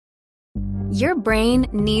Your brain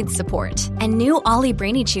needs support, and new Ollie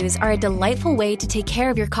Brainy Chews are a delightful way to take care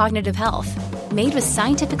of your cognitive health. Made with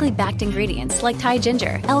scientifically backed ingredients like Thai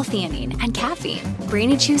ginger, L-theanine, and caffeine,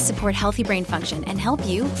 Brainy Chews support healthy brain function and help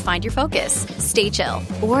you find your focus, stay chill,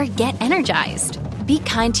 or get energized. Be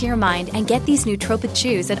kind to your mind and get these nootropic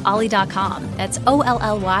chews at ollie.com. That's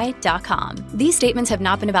OLLY.com. These statements have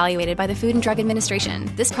not been evaluated by the Food and Drug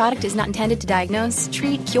Administration. This product is not intended to diagnose,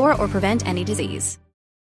 treat, cure, or prevent any disease.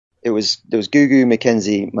 There was Gugu,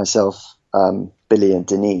 Mackenzie, myself, Billy, and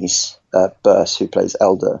Denise Burse, who plays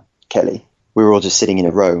Elder Kelly. We were all just sitting in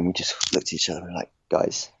a row, and we just looked at each other and were like,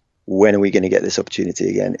 guys, when are we going to get this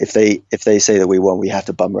opportunity again? If they say that we won, we have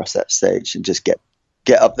to bum rush that stage and just get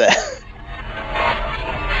up there.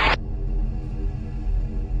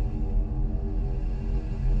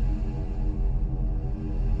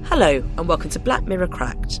 Hello and welcome to Black Mirror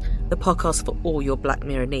Cracked, the podcast for all your Black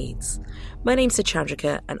Mirror needs. My name's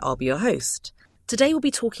Chandrika and I'll be your host. Today we'll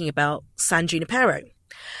be talking about San Junipero.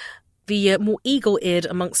 The more eagle-eared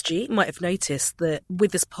amongst you might have noticed that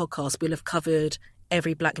with this podcast we'll have covered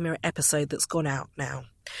every Black Mirror episode that's gone out now.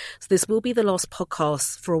 So this will be the last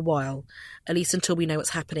podcast for a while, at least until we know what's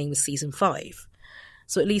happening with Season 5.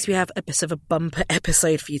 So at least we have a bit of a bumper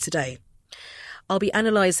episode for you today. I'll be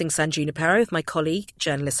analysing San Junipero with my colleague,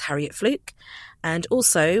 journalist Harriet Fluke, and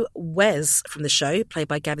also Wes from the show, played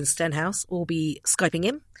by Gavin Stenhouse, will be Skyping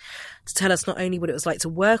in to tell us not only what it was like to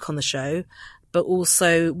work on the show, but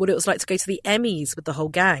also what it was like to go to the Emmys with the whole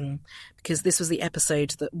gang, because this was the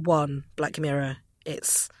episode that won Black Mirror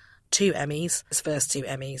its 2 Emmys, its first 2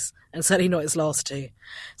 Emmys, and certainly not its last 2.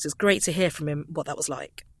 So it's great to hear from him what that was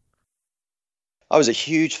like. I was a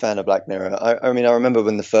huge fan of Black Mirror. I mean, I remember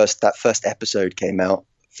when that first episode came out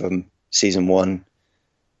from season 1.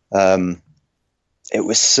 It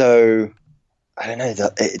was so, I don't know,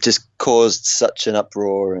 that it just caused such an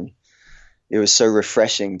uproar, and it was so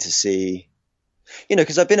refreshing to see,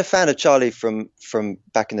 because I've been a fan of Charlie from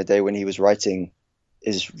back in the day when he was writing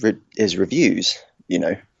his reviews,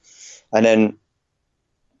 and then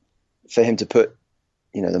for him to put,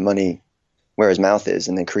 the money where his mouth is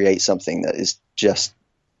and then create something that is just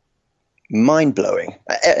mind-blowing.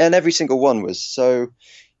 And every single one was so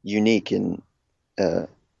unique in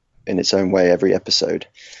its own way, every episode.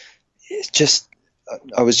 It's just,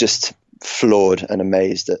 I was just floored and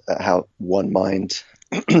amazed at how one mind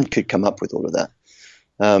could come up with all of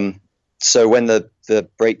that. So when the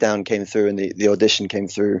breakdown came through and the audition came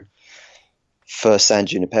through for San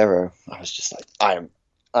Junipero, I was just like, I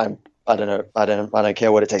don't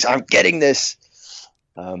care what it takes. I'm getting this.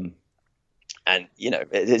 And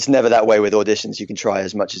it's never that way with auditions. You can try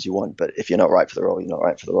as much as you want, but if you're not right for the role, you're not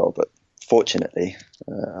right for the role. But fortunately,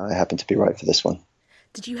 I happened to be right for this one.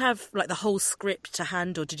 Did you have like the whole script to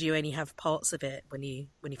hand, or did you only have parts of it when you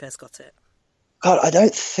first got it? God, I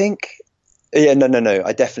don't think. Yeah, no.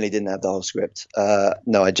 I definitely didn't have the whole script.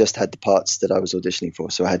 No, I just had the parts that I was auditioning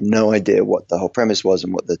for, so I had no idea what the whole premise was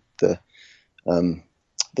and what the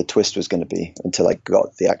twist was going to be until I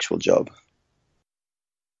got the actual job.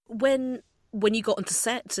 When you got onto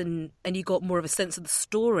set and you got more of a sense of the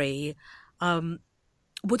story,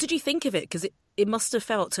 what did you think of it? Because it must have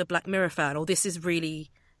felt to a Black Mirror fan, this is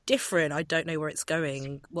really different. I don't know where it's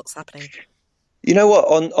going. What's happening? You know what?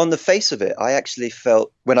 On the face of it, I actually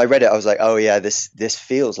felt, when I read it, I was like, oh yeah, this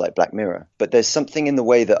feels like Black Mirror. But there's something in the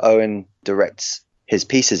way that Owen directs his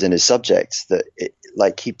pieces and his subjects that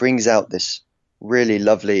he brings out this really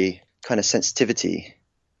lovely kind of sensitivity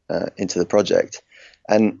into the project.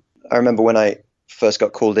 And I remember when I first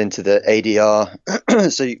got called into the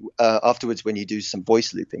ADR, so afterwards when you do some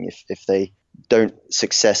voice looping, if they don't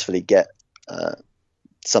successfully get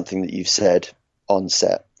something that you've said on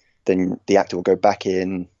set, then the actor will go back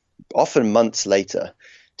in, often months later,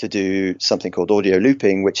 to do something called audio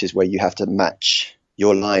looping, which is where you have to match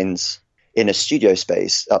your lines in a studio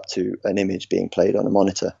space up to an image being played on a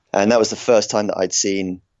monitor. And that was the first time that I'd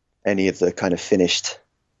seen any of the kind of finished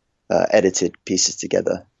edited pieces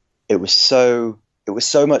together. It was so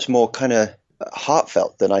much more kind of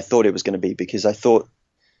heartfelt than I thought it was going to be, because I thought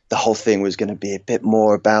the whole thing was going to be a bit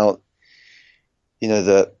more about,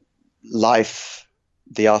 the life,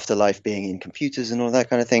 the afterlife being in computers and all that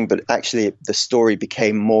kind of thing. But actually the story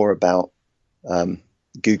became more about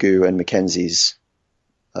Gugu and Mackenzie's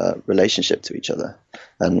relationship to each other.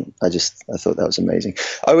 And I thought that was amazing.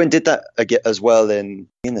 Owen did that again as well in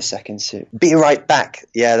the second series. Be Right Back.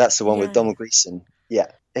 Yeah, that's the one with Donald Gleason. Yeah,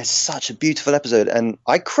 it's such a beautiful episode. And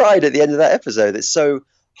I cried at the end of that episode. It's so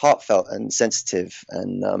heartfelt and sensitive.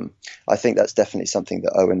 And I think that's definitely something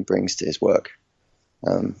that Owen brings to his work.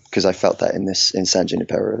 Because I felt that in San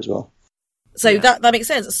Junipero as well. So that makes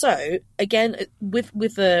sense. So again, with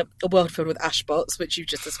a world filled with Ashbots, which you've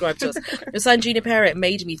just described to us, with San Junipero, it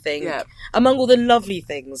made me think, among all the lovely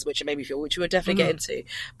things which it made me feel, which we'll definitely get into,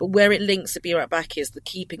 but where it links to Be Right Back is the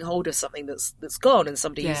keeping hold of something that's gone and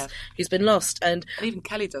somebody who's been lost. And even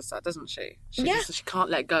Kelly does that, doesn't she? She can't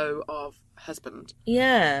let go of husband.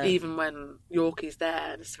 Yeah. Even when Yorkie's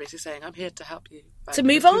there and is basically saying, I'm here to help you. To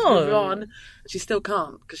move on. Move on. She still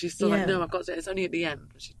can't, because she's still like, no, I've got to. It's only at the end.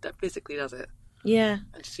 She physically does it. Yeah.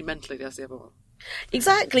 And she mentally does the other one.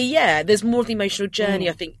 Exactly, yeah. There's more of the emotional journey,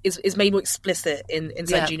 I think, is made more explicit in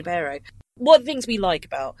San Junipero. What things we like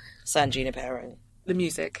about San Junipero? The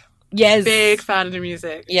music. Yes. Big fan of the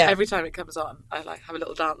music. Yeah. Every time it comes on, I have a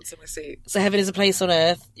little dance in my seat. So Heaven is a Place on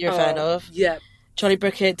Earth, you're a fan of? Yeah. Charlie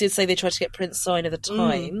Brooker did say they tried to get Prince Sign of the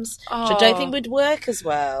Times, which I don't think would work as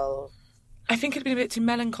well. I think it'd been a bit too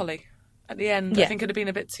melancholy at the end. I think it'd have been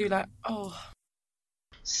a bit too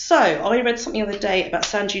So, I read something the other day about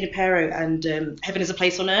San Junipero and Heaven is a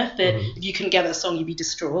Place on Earth, that if you couldn't get that song, you'd be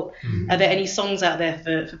distraught. Are there any songs out there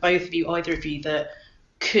for both of you, either of you, that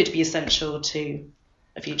could be essential to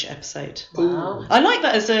a future episode? Wow. I like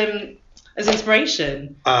that as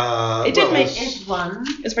inspiration. It did is one.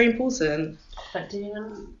 It's very important. But do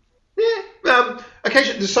you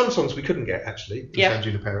occasionally, there's some songs we couldn't get actually. San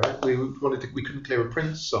Junipero. We couldn't clear a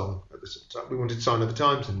Prince song at the time. We wanted Sign of the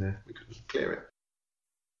Times in there. We couldn't clear it.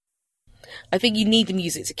 I think you need the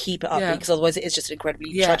music to keep it up because otherwise it is just an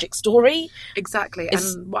incredibly tragic story. Exactly.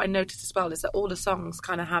 And what I noticed as well is that all the songs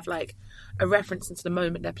kind of have like a reference into the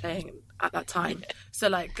moment they're playing at that time. So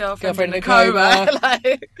like Girlfriend in a Coma,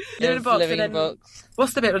 like in a box. And then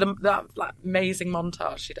what's the bit with that like amazing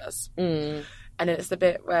montage she does? And it's the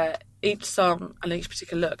bit where each song and each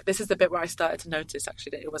particular look. This is the bit where I started to notice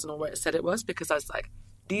actually that it wasn't all where it said it was, because I was like,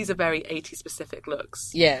 these are very 80s specific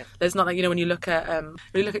looks. Yeah. There's not like, when you look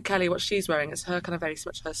at Kelly, what she's wearing, it's her kind of very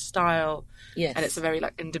much her style. Yes. And it's a very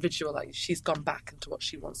like individual, like she's gone back into what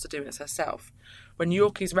she wants to do and it's herself. When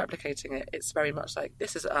Yorkie's replicating it, it's very much like,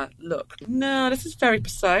 this is a look. No, this is very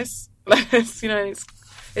precise. It's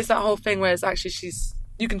that whole thing where it's actually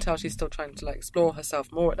you can tell she's still trying to like explore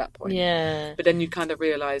herself more at that point. Yeah. But then you kind of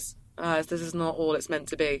realise, this is not all it's meant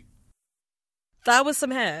to be. That was some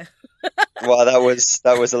hair. Well, that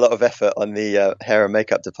was a lot of effort on the hair and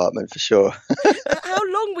makeup department for sure. How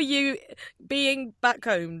long were you being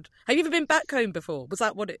backcombed? Have you ever been backcombed before? Was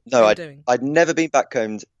that what you were doing? I'd never been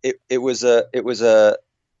backcombed. It was a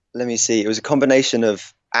let me see. It was a combination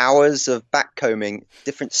of hours of backcombing,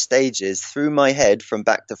 different stages through my head from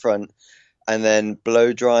back to front, and then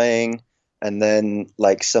blow drying, and then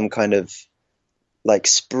like some kind of like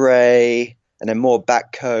spray, and then more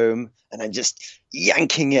backcomb, and then just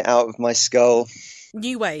yanking it out of my skull.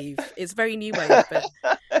 New wave. It's very new wave. But...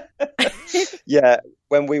 Yeah,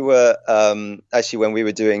 when we were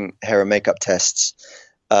doing hair and makeup tests,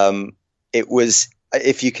 it was,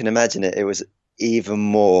 if you can imagine it, it was even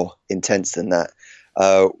more intense than that.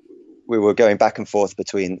 We were going back and forth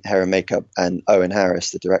between hair and makeup and Owen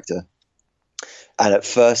Harris, the director. And at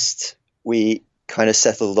first, we kind of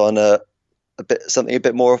settled on something a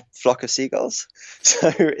bit more Flock of Seagulls.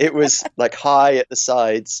 So it was like high at the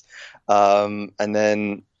sides. And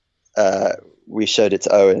then we showed it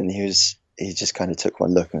to Owen, and he just kind of took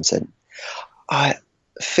one look and said, I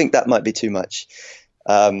think that might be too much.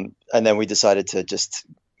 And then we decided to just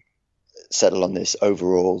settle on this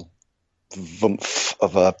overall vumph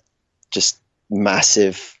of a just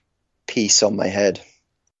massive piece on my head.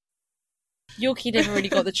 Yorkie never really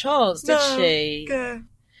got the chance, did she? Yeah.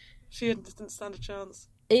 She didn't stand a chance.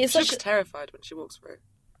 She looks terrified when she walks through.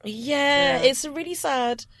 Yeah, it's a really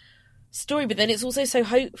sad story, but then it's also so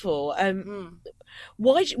hopeful.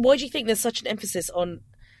 Why do you think there's such an emphasis on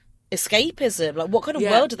escapism? Like, what kind of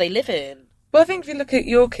world do they live in? Well, I think if you look at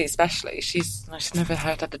Yorkie especially, she's never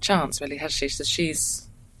had the chance, really, has she? So she's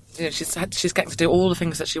getting to do all the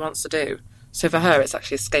things that she wants to do. So for her, it's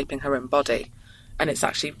actually escaping her own body. And it's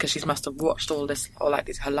actually because she must have watched all this, or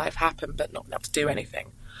like her life happen, but not been able to do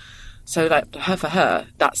anything. So like for her,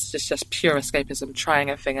 that's just pure escapism,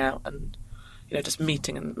 trying everything out and, just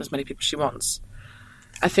meeting as many people she wants.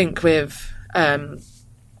 I think with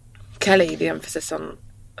Kelly, the emphasis on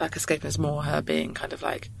like escaping is more her being kind of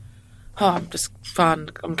like, I'm just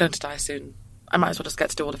fun, I'm going to die soon. I might as well just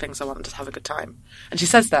get to do all the things I want and just have a good time. And she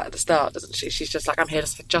says that at the start, doesn't she? She's just like, I'm here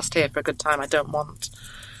just here for a good time. I don't want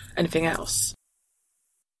anything else.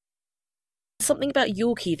 Something about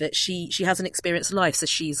Yorkie that she has an experienced life, so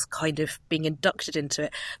she's kind of being inducted into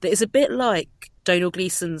it. That is a bit like Domhnall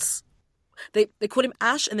Gleeson's. They call him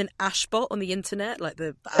Ash and then Ashbot on the internet, like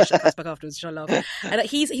the Ash that comes back afterwards, which I love. And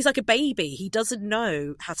he's like a baby. He doesn't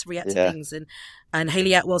know how to react to things, and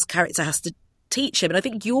Hayley Atwell's character has to teach him. And I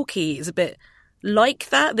think Yorkie is a bit like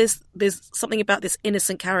that. There's something about this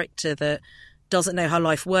innocent character that doesn't know how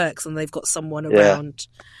life works, and they've got someone around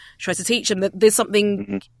trying to teach them. There's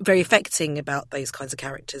something very affecting about those kinds of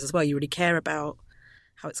characters as well. You really care about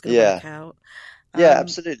how it's going to work out. Yeah,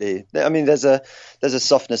 absolutely. I mean, there's a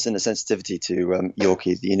softness and a sensitivity to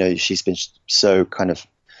Yorkie. You know, she's been so kind of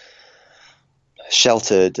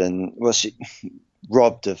sheltered and she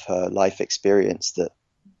robbed of her life experience, that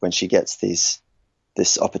when she gets this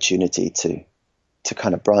opportunity to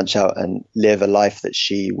kind of branch out and live a life that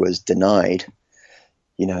she was denied,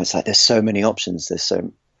 you know, it's like there's so many options, there's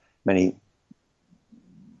so many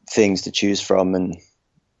things to choose from, and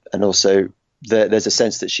also there's a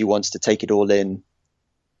sense that she wants to take it all in,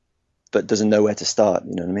 but doesn't know where to start.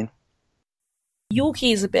 You know what I mean?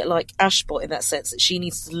 Yorkie is a bit like Ashbot in that sense, that she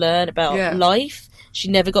needs to learn about life. She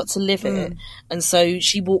never got to live it, and so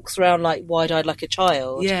she walks around like wide-eyed like a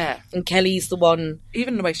child. Yeah, and Kelly's the one.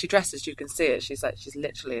 Even the way she dresses, you can see it. She's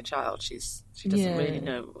literally a child. She doesn't really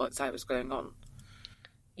know what's going on.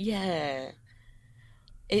 Yeah,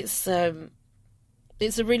 it's a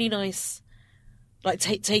really nice, like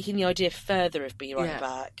taking the idea further of Be Right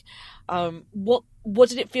Back. What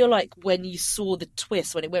did it feel like when you saw the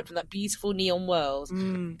twist, when it went from that beautiful neon world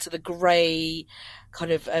to the grey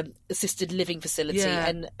kind of assisted living facility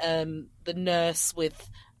and the nurse with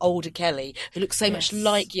older Kelly, who looks so much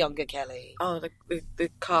like younger Kelly? Oh, the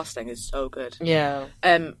casting is so good. Yeah.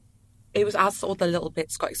 It was as all the little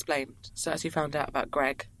bits got explained. So as you found out about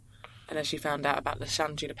Greg, and then she found out about the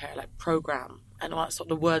San Junipero program, and all that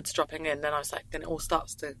sort of words dropping in, then I was like, then it all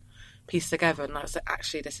starts to piece together, and I was like,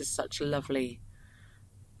 actually, this is such a lovely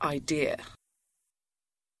idea.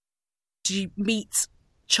 Did you meet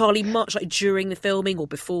Charlie much, like during the filming or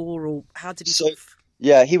before, or how did he?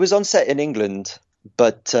 Yeah, he was on set in England,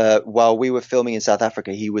 but while we were filming in South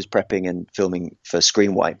Africa, he was prepping and filming for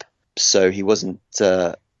Screenwipe, so he wasn't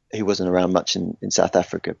around much in South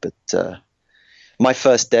Africa. But my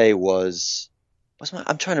first day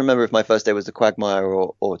I'm trying to remember if my first day was the Quagmire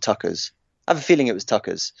or Tucker's. I have a feeling it was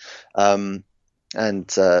Tucker's. So I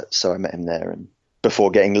met him there, and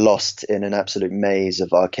before getting lost in an absolute maze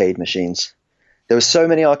of arcade machines. There were so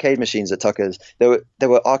many arcade machines at Tucker's. There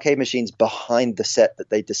were arcade machines behind the set that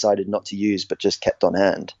they decided not to use but just kept on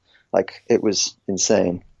hand. Like, it was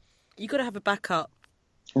insane. You got to have a backup.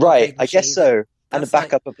 Right, I guess so. And a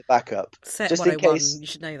backup of the backup. Set just 101, in case, you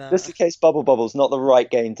should know that. Just in case Bubble Bubble's not the right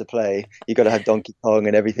game to play, you got to have Donkey Kong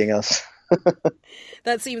and everything else.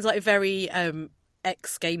 That seems like a very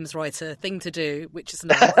ex-games writer thing to do, which is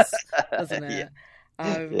nice, doesn't it?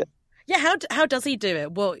 How does he do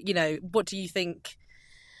it? What do you think?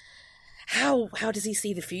 How does he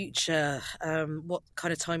see the future? What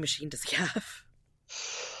kind of time machine does he have?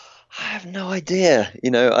 I have no idea.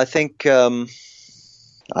 I think I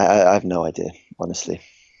have no idea, honestly.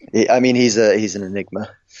 I mean, he's an enigma.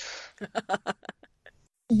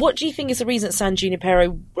 What do you think is the reason that San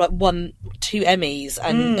Junipero won 2 Emmys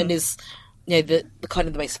and is the kind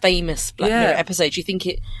of the most famous Black Mirror episode? Do you think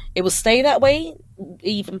it will stay that way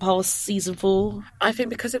even past season 4? I think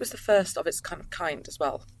because it was the first of its kind as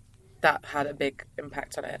well, that had a big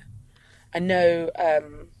impact on it. I know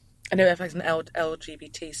it has an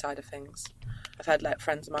LGBT side of things. I've had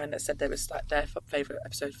friends of mine that said they was their favourite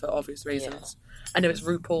episode for obvious reasons. Yeah. I know it's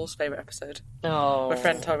RuPaul's favourite episode. Oh, my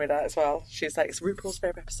friend told me that as well. She's like, it's RuPaul's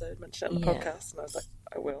favourite episode. Mention it on the podcast, and I was like,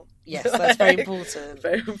 I will. Yes, that's very important.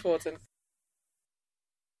 Very important.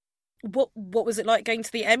 What was it like going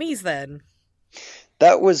to the Emmys then?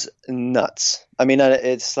 That was nuts. I mean,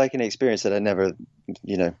 it's like an experience that I never,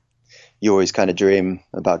 you always kind of dream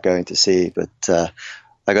about going to see. But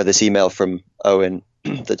I got this email from Owen,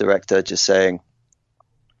 the director, just saying,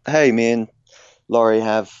 "Hey, me and Laurie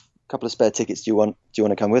have a couple of spare tickets. Do you want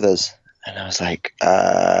to come with us?" And I was like,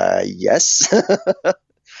 "Yes."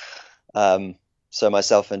 So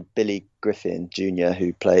myself and Billy Griffin Jr.,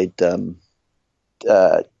 who played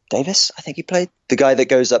Davis, I think he played the guy that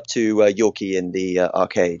goes up to Yorkie in the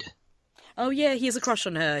arcade. Oh yeah, he has a crush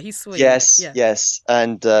on her. He's sweet. Yes.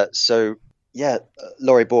 And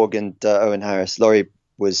Laurie Borg and Owen Harris. Laurie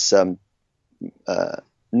was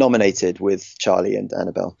nominated with Charlie and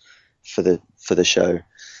Annabelle for the show.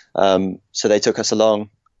 So they took us along,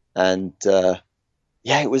 and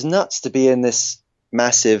it was nuts to be in this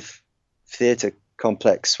massive theatre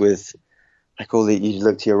complex with you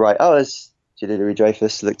look to your right. Oh, there's Julia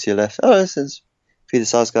Louis-Dreyfus. Look to your left. Oh, this is Peter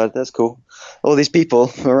Sarsgaard. That's cool. All these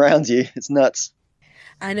people around you. It's nuts.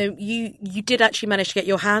 I know you did actually manage to get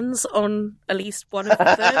your hands on at least one of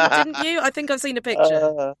them, didn't you? I think I've seen a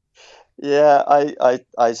picture. Yeah,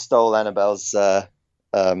 I stole Annabelle's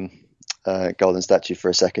golden statue for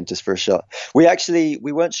a second, just for a shot. We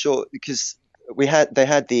weren't sure because they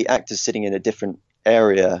had the actors sitting in a different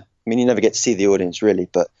area. I mean, you never get to see the audience really,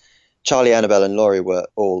 but Charlie, Annabelle, and Laurie were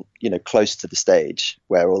all, close to the stage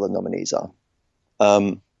where all the nominees are.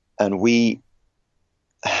 And we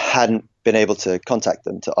hadn't been able to contact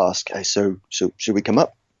them to ask, hey, so should we come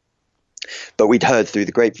up? But we'd heard through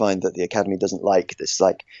the grapevine that the Academy doesn't like this,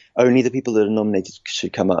 like only the people that are nominated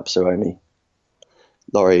should come up. So only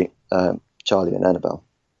Laurie, Charlie, and Annabelle.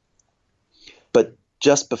 But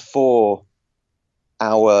just before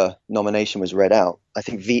our nomination was read out, I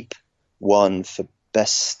think Veep won for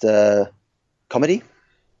best comedy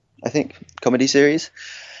series.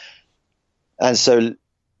 And so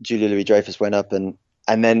Julia Louis-Dreyfus went up, and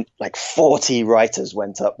then like 40 writers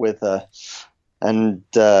went up with her. And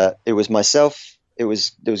it was myself, there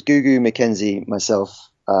was Gugu, Mackenzie, myself,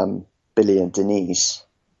 Billy, and Denise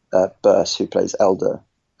Burse, who plays Elder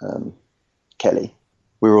Kelly.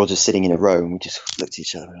 We were all just sitting in a row, and we just looked at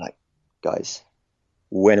each other and were like, guys,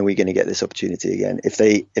 when are we going to get this opportunity again? If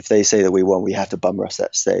they say that we won, we have to bum rush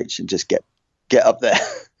that stage and just get up there.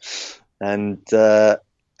 And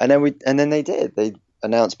then they did. They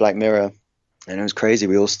announced Black Mirror, and it was crazy.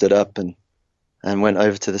 We all stood up and went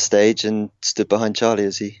over to the stage and stood behind Charlie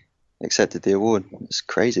as he accepted the award. It was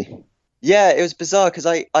crazy. Yeah, it was bizarre because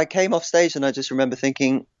I came off stage and I just remember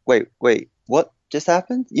thinking, wait, what just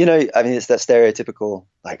happened? I mean, it's that stereotypical,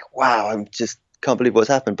 like, wow, I just can't believe what's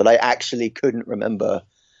happened. But I actually couldn't remember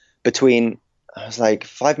I was like,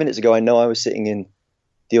 5 minutes ago, I know I was sitting in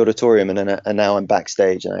the auditorium and now I'm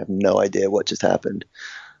backstage and I have no idea what just happened.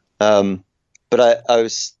 But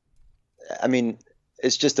I mean,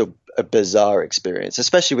 it's just a bizarre experience,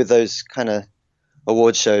 especially with those kind of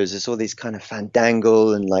award shows. It's all these kind of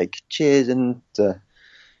fandangle and like cheers and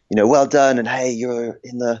well done, and hey,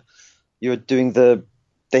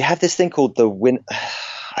 they have this thing called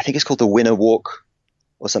I think it's called the winner walk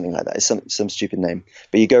or something like that. It's some stupid name,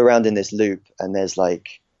 but you go around in this loop and there's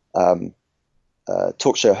like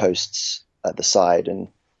talk show hosts at the side, and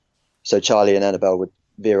so Charlie and Annabelle would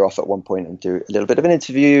veer off at one point and do a little bit of an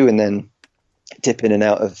interview and then dip in and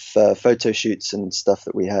out of photo shoots and stuff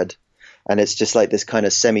that we had. And it's just like this kind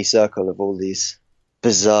of semicircle of all these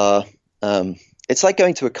bizarre it's like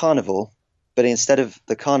going to a carnival, but instead of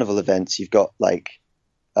the carnival events, you've got like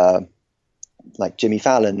Jimmy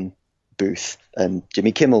Fallon booth and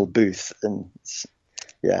Jimmy Kimmel booth, and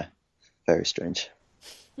yeah, very strange.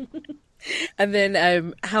 And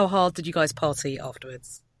then how hard did you guys party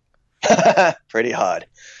afterwards? Pretty hard.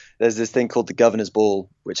 There's this thing called the Governor's Ball,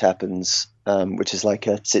 which happens, which is like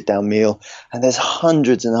a sit-down meal, and there's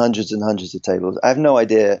hundreds and hundreds and hundreds of tables. I have no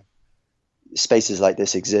idea spaces like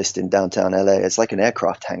this exist in downtown LA. It's like an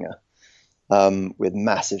aircraft hangar with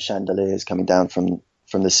massive chandeliers coming down from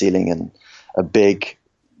the ceiling and a big,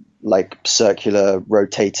 like, circular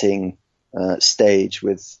rotating stage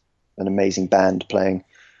with an amazing band playing.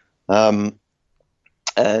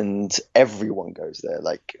 And everyone goes there,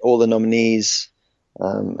 like all the nominees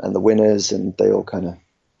and the winners, and they all kind of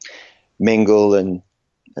mingle and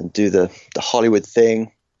do the Hollywood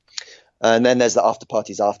thing. And then there's the after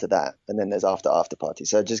parties after that, and then there's after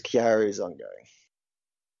parties. So it just carries on going.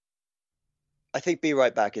 I think Be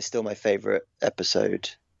Right Back is still my favorite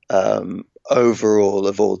episode overall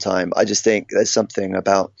of all time. I just think there's something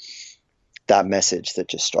about that message that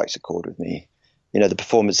just strikes a chord with me. The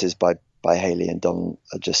performances by Haley and Don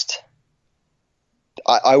are just.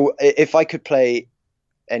 If I could play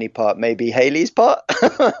any part, maybe Haley's part.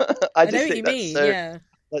 I know what you mean. Yeah.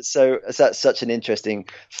 That's such an interesting.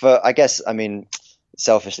 I guess, I mean,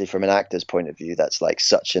 selfishly from an actor's point of view, that's like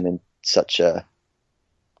such a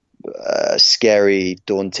scary,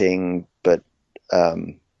 daunting, but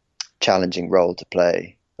challenging role to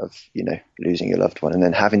play, of losing your loved one and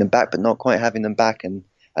then having them back, but not quite having them back, and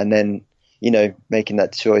then making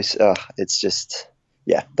that choice. It's just,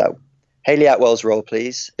 yeah, that Haley Atwell's role,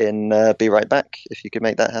 please, in Be Right Back, if you could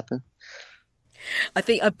make that happen. I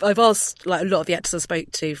think I've asked like a lot of the actors I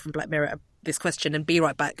spoke to from Black Mirror this question, and Be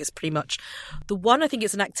Right Back is pretty much the one. I think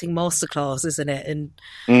it's an acting masterclass, isn't it?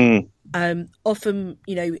 And often,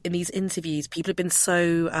 in these interviews, people have been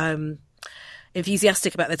so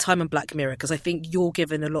enthusiastic about their time on Black Mirror, because I think you're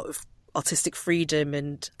given a lot of artistic freedom,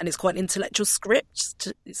 and it's quite an intellectual script.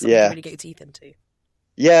 It's something you really get your teeth into.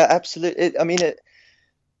 Yeah, absolutely. I mean,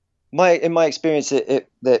 in my experience, it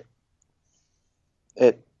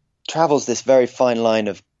travels this very fine line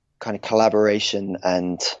of kind of collaboration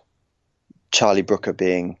and Charlie Brooker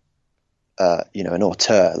being, an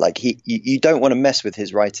auteur. Like you don't want to mess with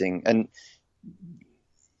his writing. And,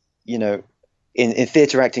 in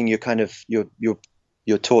theatre acting, you're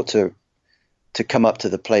taught to come up to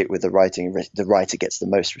the plate with the writing. The writer gets the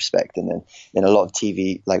most respect. And then in a lot of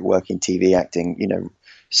TV, like working TV acting,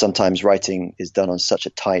 sometimes writing is done on such a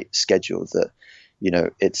tight schedule that,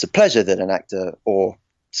 it's a pleasure that an actor or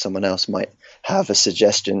someone else might have a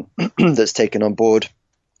suggestion that's taken on board,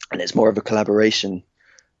 and it's more of a collaboration.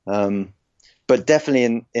 But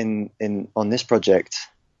definitely in on this project,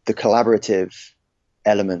 the collaborative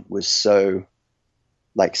element was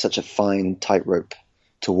such a fine tightrope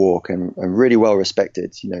to walk, and really well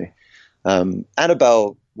respected.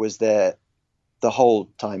 Annabelle was there the whole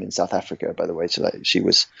time in South Africa, by the way. So she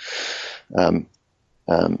was, so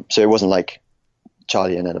it wasn't like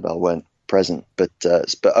Charlie and Annabelle weren't present, but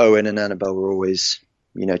Owen and Annabelle were always,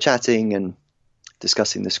 chatting and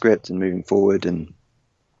discussing the script and moving forward. And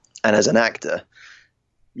as an actor,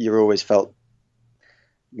 you're always felt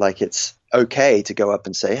like it's okay to go up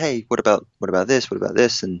and say, hey, what about this? What about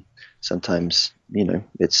this? And sometimes,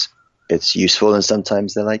 it's useful, and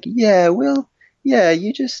sometimes they're like,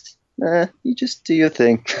 you just do your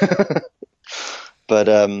thing. But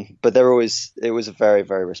it was a very,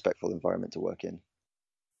 very respectful environment to work in.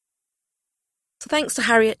 So thanks to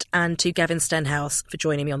Harriet and to Gavin Stenhouse for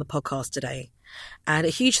joining me on the podcast today. And a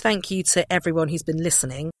huge thank you to everyone who's been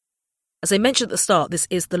listening. As I mentioned at the start, this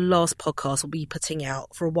is the last podcast we'll be putting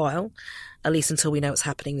out for a while, at least until we know what's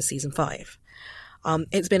happening with season 5.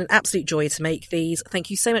 It's been an absolute joy to make these. Thank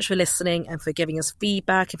you so much for listening and for giving us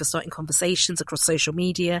feedback and for starting conversations across social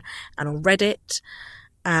media and on Reddit.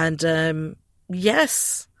 And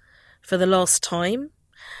yes, for the last time,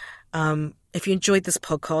 if you enjoyed this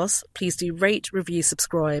podcast, please do rate, review,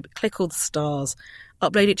 subscribe, click all the stars,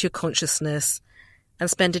 upload it to your consciousness, and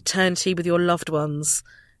spend eternity with your loved ones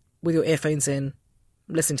with your earphones in,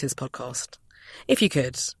 listening to this podcast. If you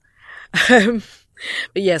could.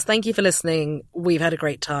 But yes, thank you for listening. We've had a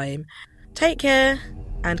great time. Take care,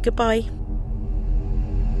 and goodbye.